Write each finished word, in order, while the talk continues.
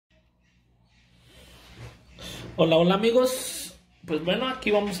Hola, hola amigos. Pues bueno, aquí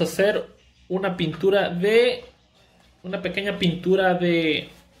vamos a hacer una pintura de una pequeña pintura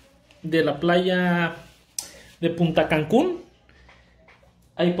de la playa de Punta Cancún,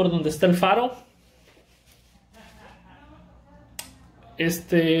 ahí por donde está el faro.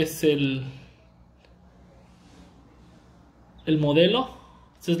 Este es el modelo,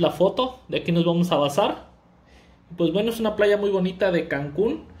 esta es la foto, de aquí nos vamos a basar. Pues bueno, es una playa muy bonita de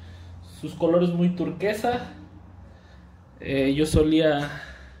Cancún, sus colores muy turquesa. Yo solía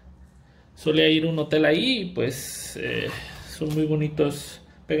ir a un hotel ahí y pues son muy bonitos,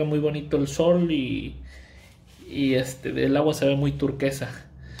 pega muy bonito el sol y el agua se ve muy turquesa,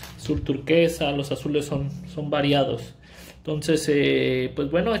 azul turquesa, los azules son variados. Entonces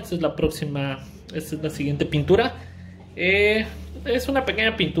pues bueno, esta es la siguiente pintura. Es una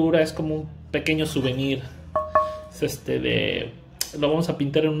pequeña pintura, es como un pequeño souvenir. Lo vamos a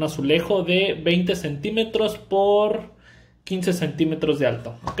pintar en un azulejo de 20 centímetros por 15 centímetros de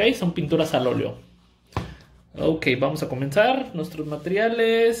alto. Ok, son pinturas al óleo. Ok, vamos a comenzar. Nuestros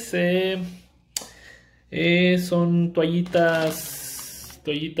materiales son toallitas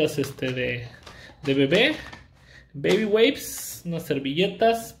de bebé, baby wipes, unas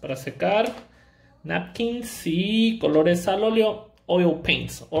servilletas para secar, napkins y colores al óleo, oil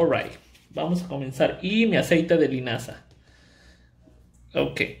paints. Alright, vamos a comenzar. Y mi aceite de linaza.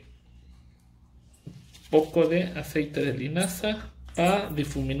 Ok, poco de aceite de linaza para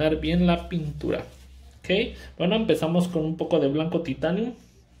difuminar bien la pintura. Ok, bueno, empezamos con un poco de blanco titanium.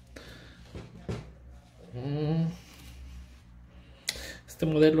 Este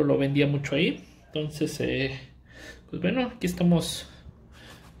modelo lo vendía mucho ahí. Entonces pues bueno, aquí estamos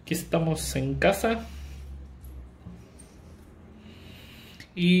en casa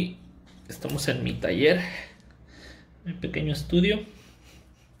y estamos en mi taller, mi pequeño estudio.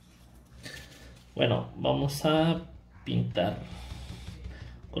 Bueno, vamos a pintar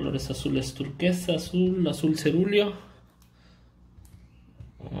colores azules turquesa, azul cerúleo.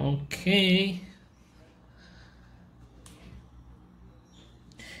 Ok.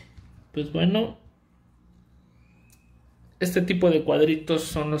 Pues bueno, este tipo de cuadritos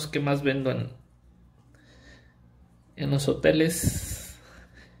son los que más vendo en los hoteles,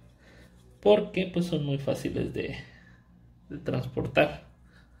 porque pues son muy fáciles de transportar.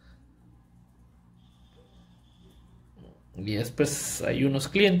 Y después hay unos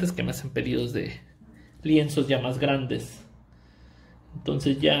clientes que me hacen pedidos de lienzos ya más grandes.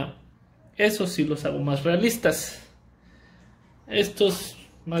 Entonces ya esos sí los hago más realistas. Estos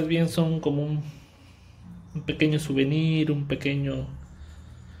más bien son como un pequeño souvenir, una pequeña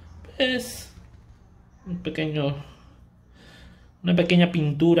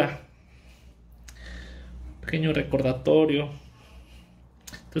pintura, un pequeño recordatorio.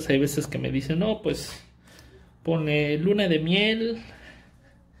 Entonces hay veces que me dicen, no, pues pone luna de miel,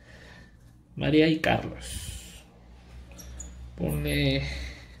 María y Carlos. Pone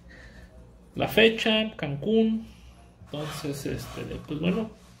la fecha, Cancún. Entonces, pues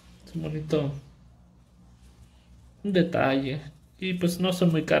bueno, es un bonito detalle. Y pues no son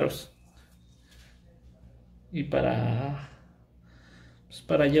muy caros. Y para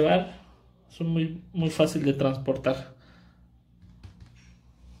llevar, son muy fácil de transportar.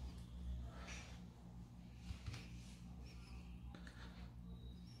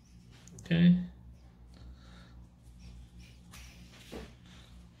 Okay.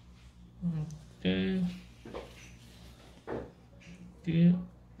 Okay. Y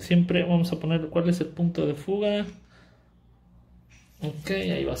siempre vamos a poner cuál es el punto de fuga. Ok,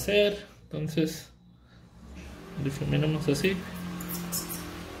 ahí va a ser. Entonces difuminamos así.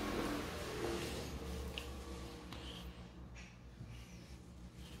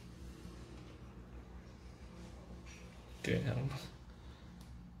 Ok, vamos.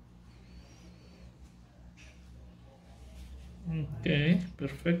 Ok,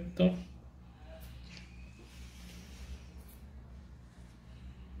 perfecto.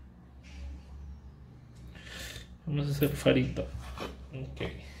 Vamos a hacer farito. Ok,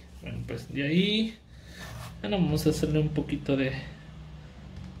 bueno, pues de ahí, bueno, vamos a hacerle un poquito de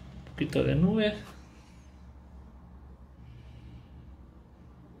nube.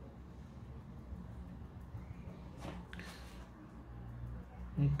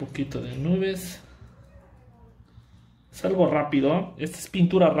 Un poquito de nubes. Es algo rápido, esta es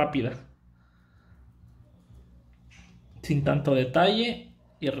pintura rápida, sin tanto detalle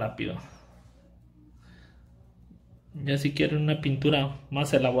y rápido. Ya si quieren una pintura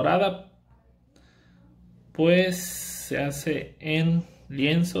más elaborada, pues se hace en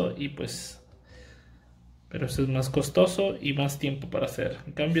lienzo y pues, pero eso es más costoso y más tiempo para hacer.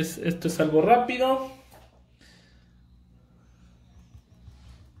 En cambio esto es algo rápido.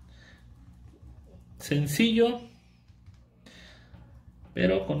 sencillo,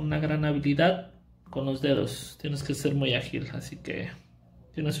 pero con una gran habilidad con los dedos. Tienes que ser muy ágil, así que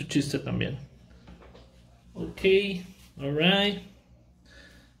tiene su chiste también. Ok, alright.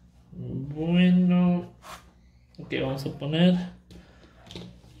 Bueno, ok, vamos a poner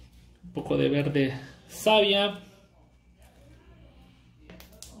un poco de verde savia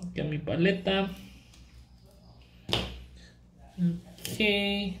aquí a mi paleta. Ok,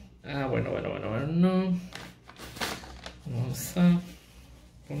 bueno. Vamos a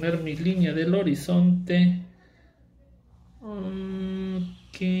poner mi línea del horizonte.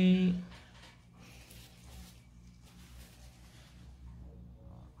 Ok.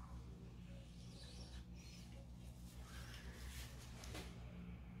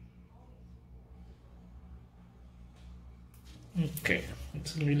 Ok, esta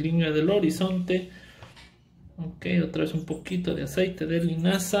es mi línea del horizonte. Ok, otra vez un poquito de aceite de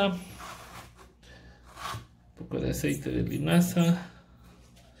linaza. Un poco de aceite de linaza.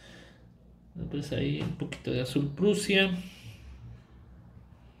 Después ahí un poquito de azul Prusia.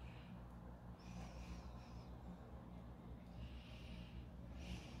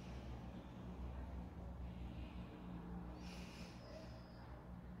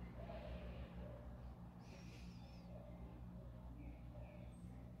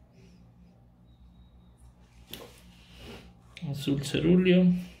 Azul cerúleo.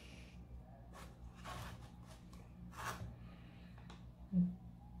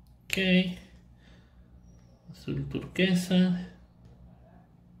 Ok. Azul turquesa.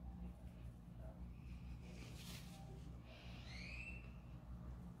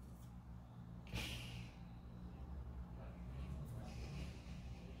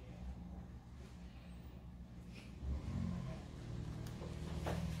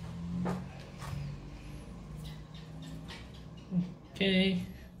 Ok.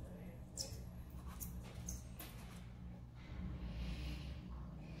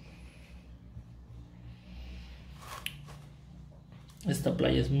 Esta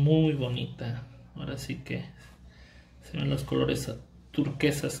playa es muy bonita. Ahora sí que se ven los colores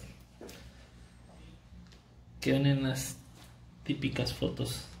turquesas que ven en las típicas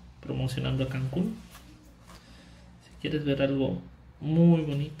fotos promocionando a Cancún. Si quieres ver algo muy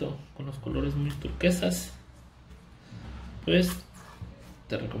bonito con los colores muy turquesas, pues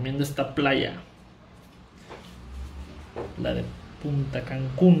te recomiendo esta playa, la de Punta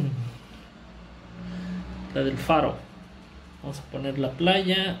Cancún, la del Faro. Vamos a poner la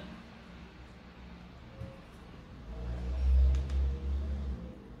playa.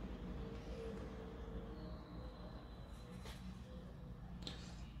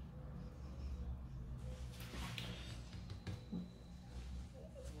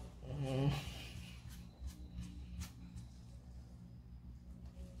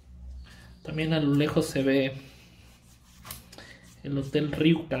 También a lo lejos se ve el Hotel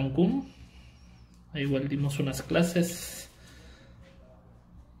Río Cancún. Ahí igual dimos unas clases.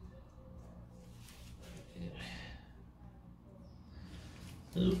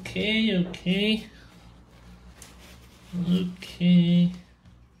 Ok.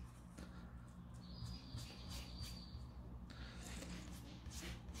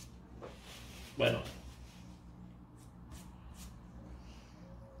 Bueno.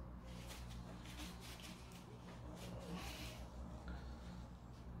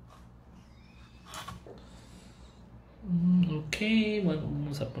 Ok, bueno,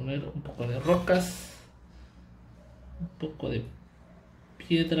 vamos a poner un poco de rocas, un poco de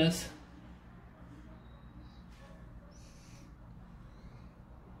piedras.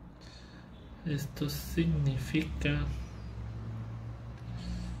 Esto significa...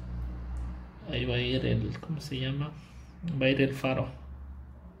 Ahí va a ir el... ¿Cómo se llama? Va a ir el faro.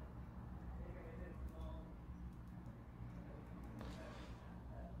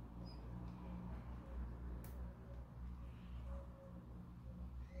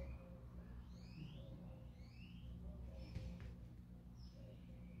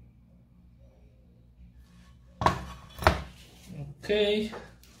 Ok.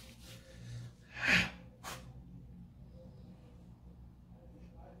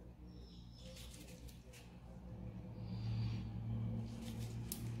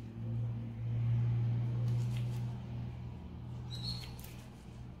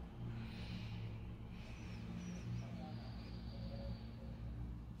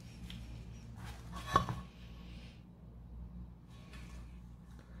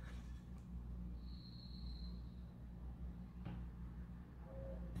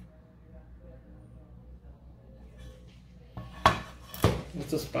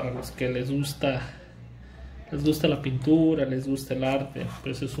 Esto es para los que les gusta la pintura, les gusta el arte,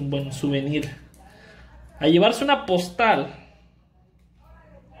 pues es un buen souvenir a llevarse una postal,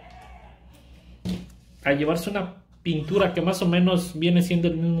 a llevarse una pintura que más o menos viene siendo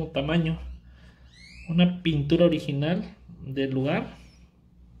el mismo tamaño, una pintura original del lugar,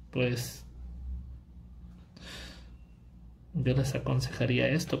 pues yo les aconsejaría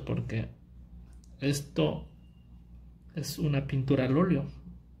esto, porque esto es una pintura al óleo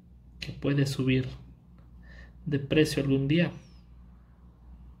que puede subir de precio algún día.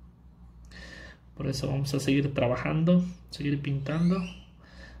 Por eso vamos a seguir trabajando, seguir pintando.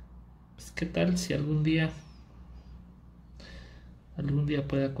 Pues, ¿qué tal si algún día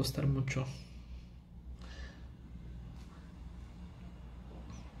puede costar mucho?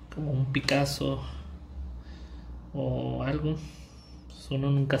 Como un Picasso o algo. Pues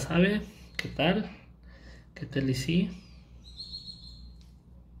uno nunca sabe. ¿Qué tal? ¿Qué tal y sí?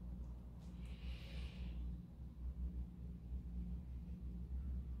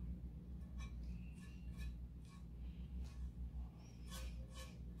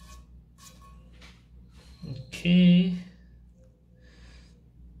 Ok.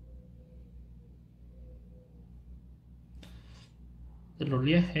 El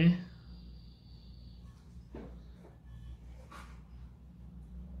oleaje.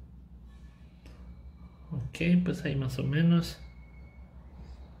 Ok, pues ahí más o menos.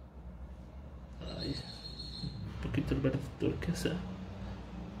 Ay, un poquito el verde turquesa.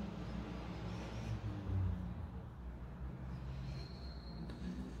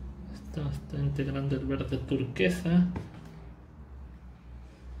 Está bastante grande el verde turquesa.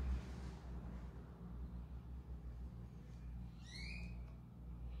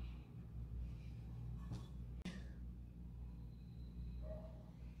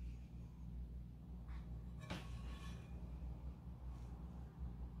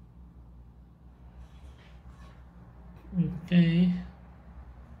 Ok.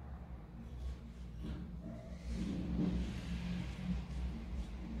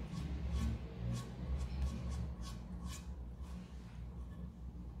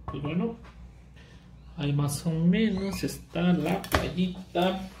 Pues bueno, ahí más o menos está la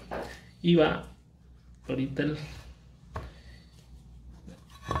playita. Y va ahorita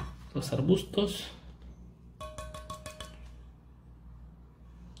los arbustos.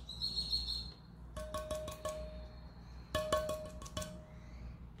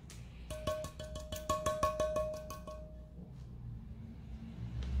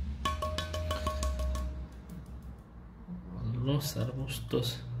 Los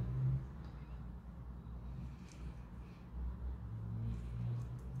arbustos.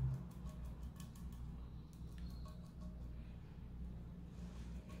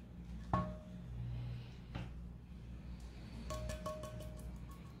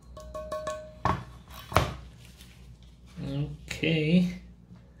 Ok,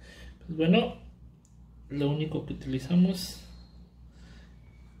 pues bueno, lo único que utilizamos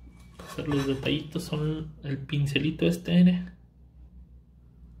para hacer los detallitos son el pincelito este.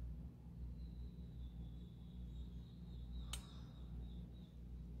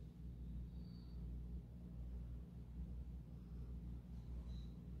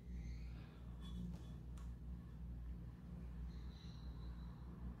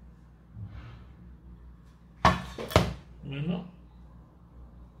 Bueno,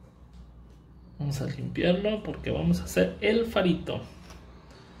 vamos a limpiarlo porque vamos a hacer el farito.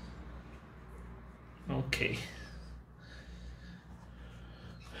 Ok.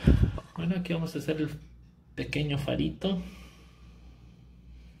 Bueno, aquí vamos a hacer el pequeño farito.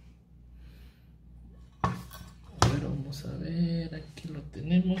 Pero vamos a ver, aquí lo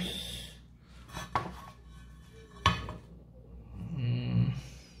tenemos.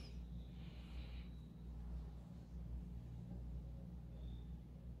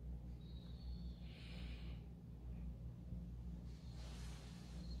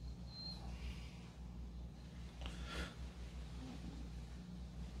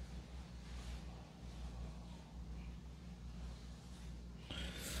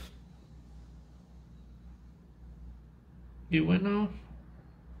 Y bueno,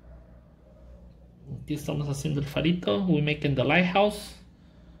 aquí estamos haciendo el farito. We making the lighthouse.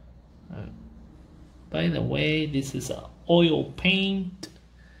 By the way, this is a oil paint.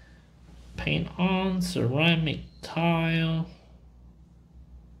 Paint on ceramic tile.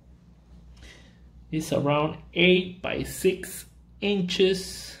 It's around 8 by 6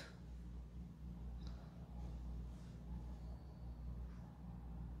 inches.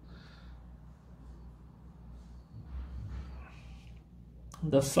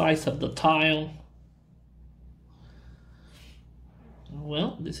 The size of the tile.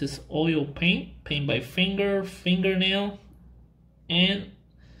 Well, this is oil paint by fingernail, and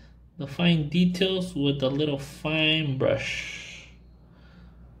the fine details with a little fine brush.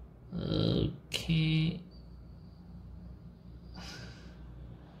 Okay.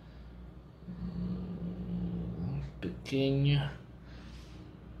 Pequeño.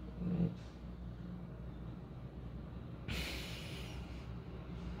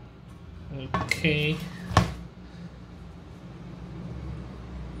 Ok.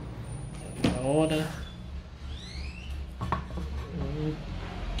 Ahora.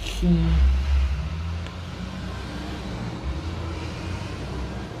 Okay.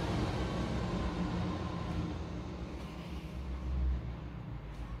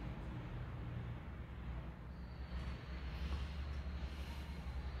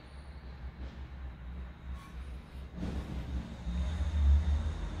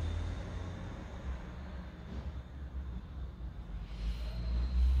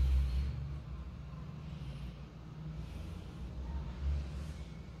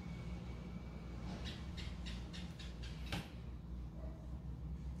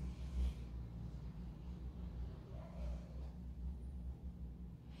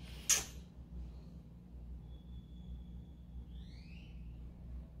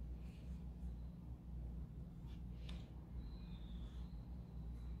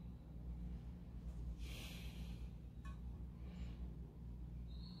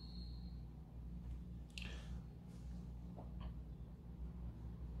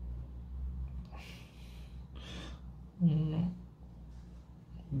 Uno,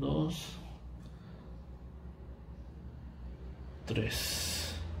 dos,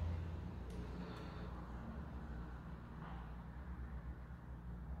 tres.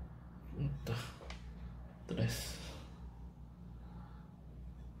 Punta, tres.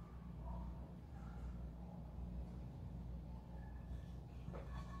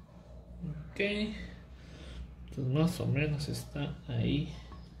 Ok. Entonces más o menos está ahí.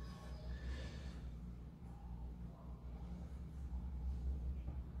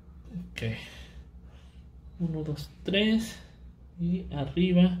 Ok. 1, 2, 3. Y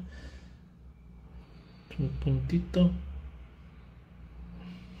arriba. Un puntito.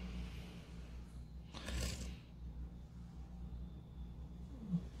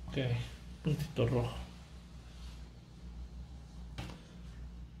 Ok. Puntito rojo.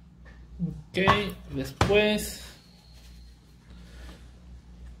 Ok. Después.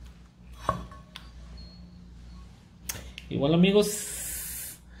 Igual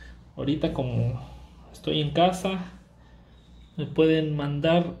amigos, ahorita como estoy en casa, me pueden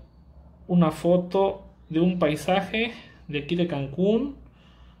mandar una foto de un paisaje de aquí de Cancún,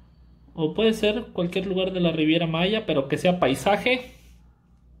 o puede ser cualquier lugar de la Riviera Maya, pero que sea paisaje,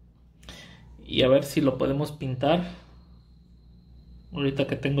 y a ver si lo podemos pintar. Ahorita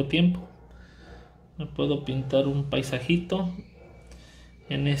que tengo tiempo, me puedo pintar un paisajito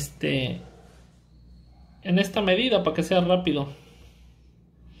en esta medida para que sea rápido.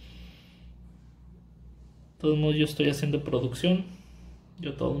 De todos modos yo estoy haciendo producción,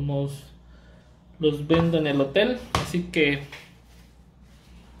 yo de todos modos los vendo en el hotel, así que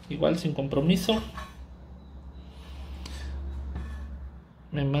igual sin compromiso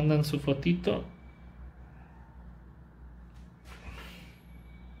me mandan su fotito.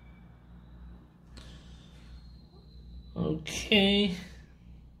 Ok.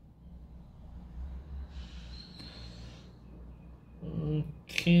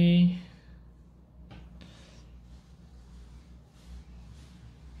 Ok.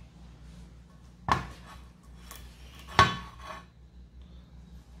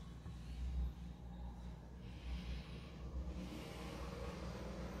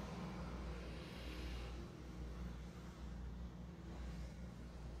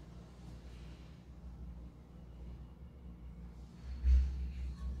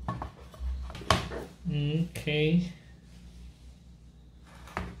 Ok.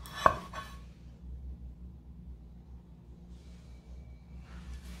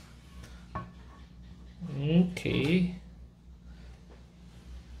 Ok.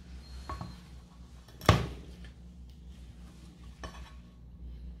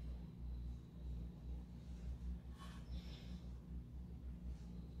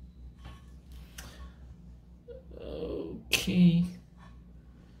 Ok.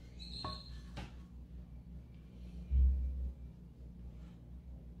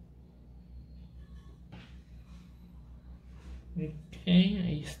 Ok,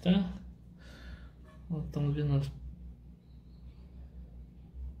 ahí está. Estamos viendo una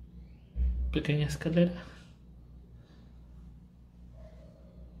pequeña escalera.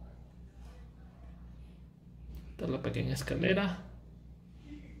 Está la pequeña escalera.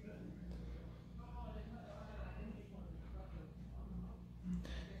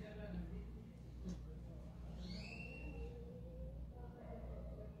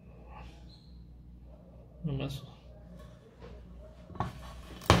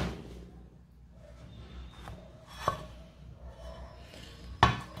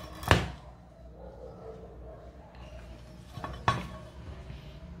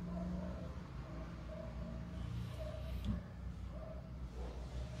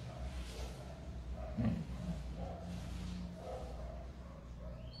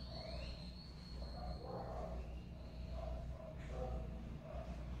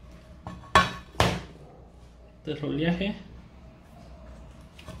 de roleaje.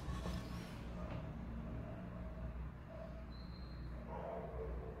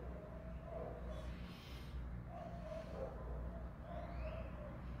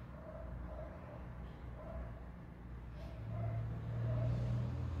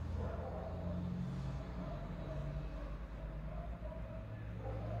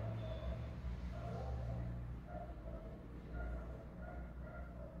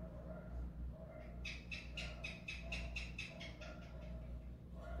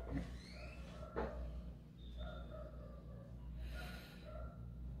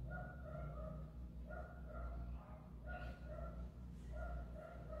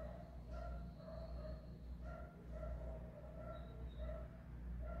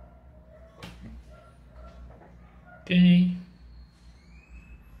 Ok.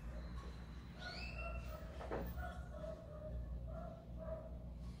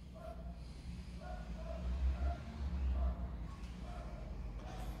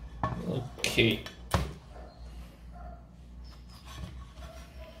 Ok.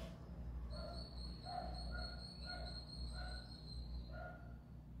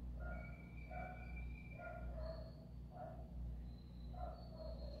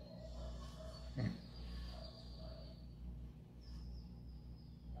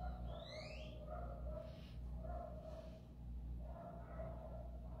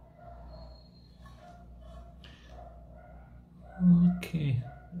 Ok,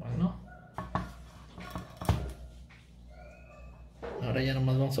 bueno. Ahora ya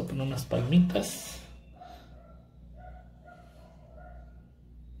nomás vamos a poner unas palmitas.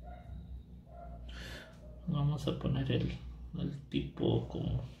 Vamos a poner el tipo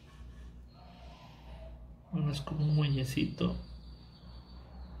como... Bueno, es como un muellecito.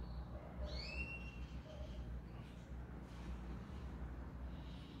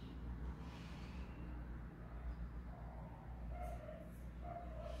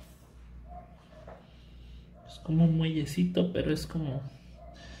 Es como un muellecito, pero es como...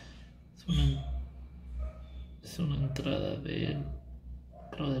 Es una entrada del,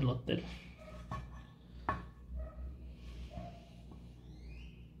 creo, del hotel.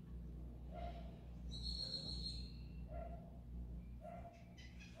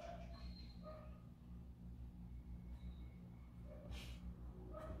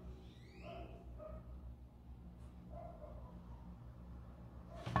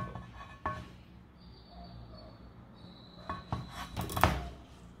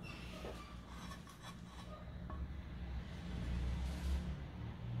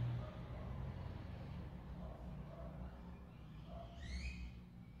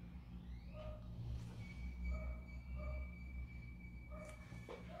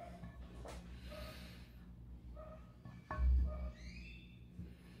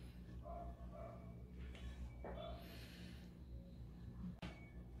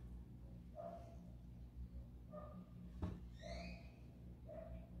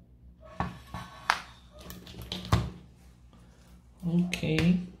 Ok.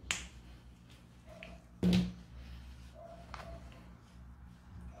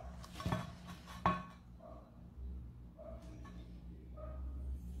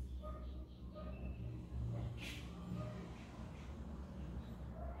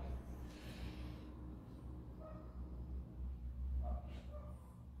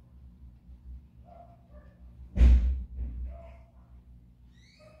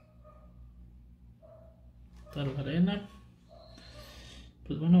 Está la arena.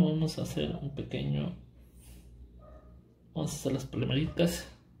 Pues bueno, vamos a hacer un pequeño... Vamos a hacer las palmeritas.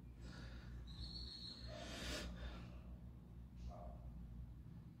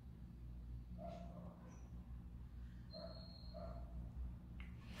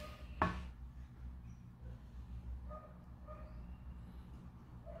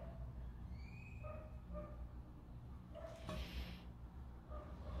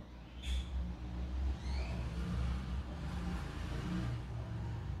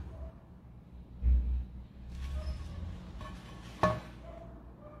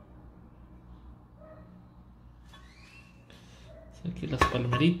 Aquí las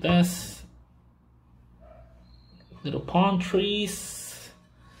palmeritas. Little palm trees.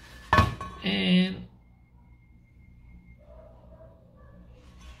 And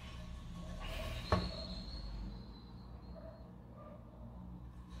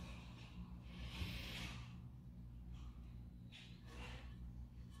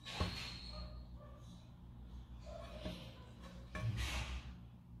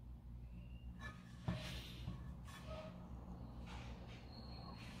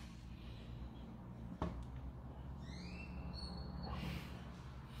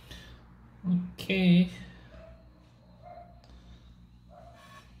ok.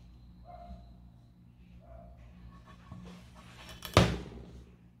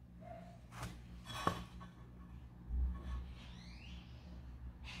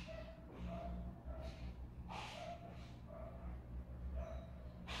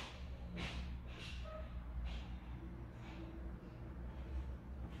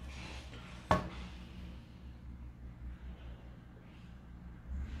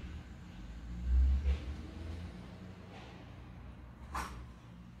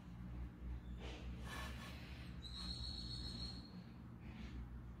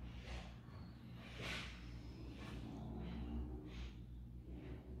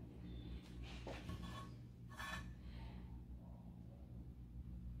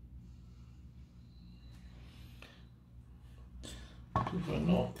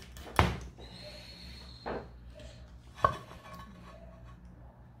 Bueno.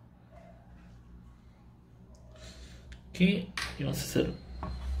 Aquí y vamos a hacer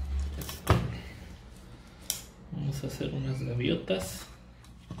esto. Vamos a hacer unas gaviotas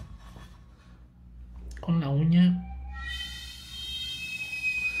con la uña.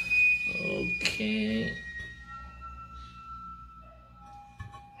 Ok.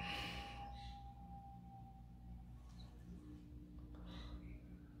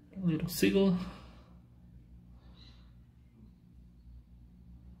 Lo sigo.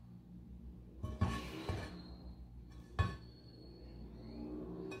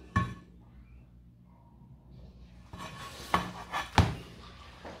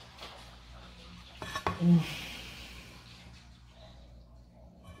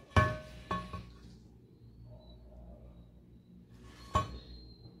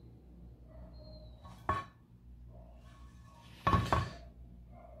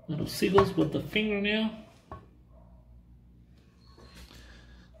 Little seagulls with the fingernail.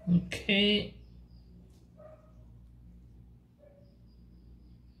 Okay.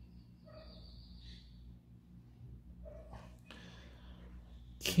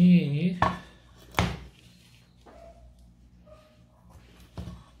 Okay. A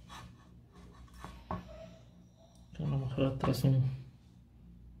lo mejor atrás un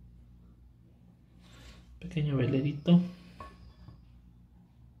pequeño velerito.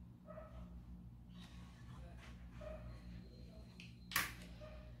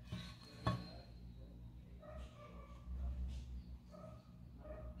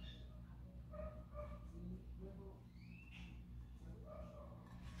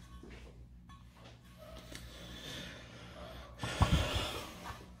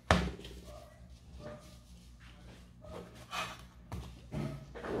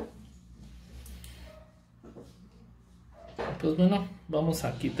 Pues bueno, vamos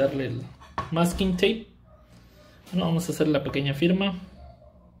a quitarle el masking tape. Bueno, vamos a hacer la pequeña firma.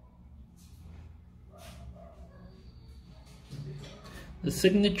 The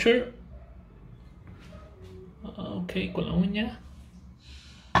signature. Ok, con la uña.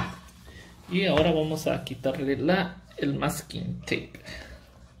 Y ahora vamos a quitarle el masking tape.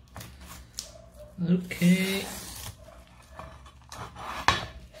 Ok.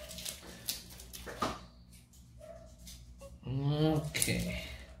 Ok.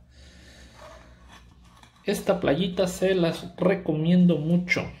 Esta playita se las recomiendo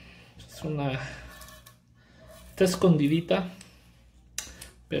mucho. Es una... Está escondidita.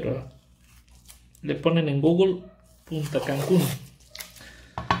 Pero le ponen en Google Punta Cancún.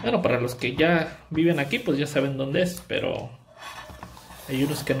 Bueno, para los que ya viven aquí, pues ya saben dónde es. Pero hay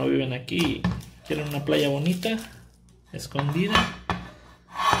unos que no viven aquí y quieren una playa bonita, escondida.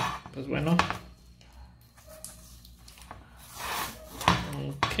 Pues bueno.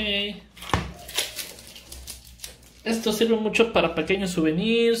 Ok. Esto sirve mucho para pequeños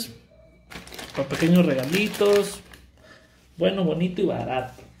souvenirs, para pequeños regalitos. Bueno, bonito y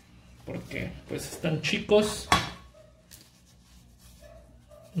barato. Porque pues están chicos.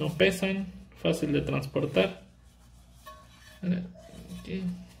 No pesan. Fácil de transportar. Okay.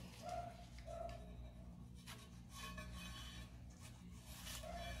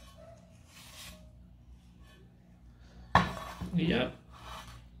 Y ya.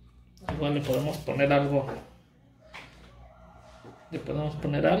 Igual le podemos poner algo. Le podemos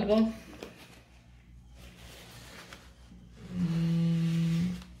poner algo.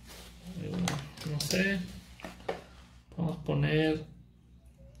 No sé. Vamos a poner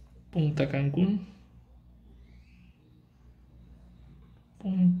Punta Cancún.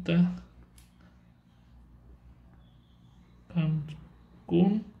 Punta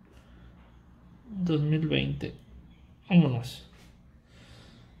Cancún 2020. Vámonos.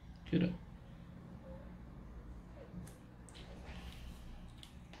 Quiero.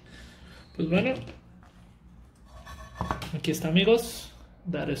 Pues bueno, aquí está, amigos.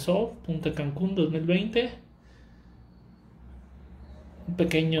 That is all. Punta Cancún 2020. Un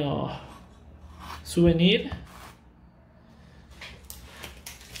pequeño souvenir.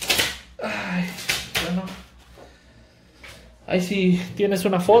 Ay, bueno. Ahí si tienes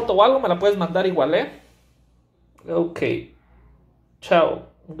una foto o algo me la puedes mandar igual, ¿eh? Ok.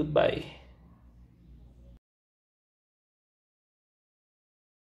 Chao. Goodbye.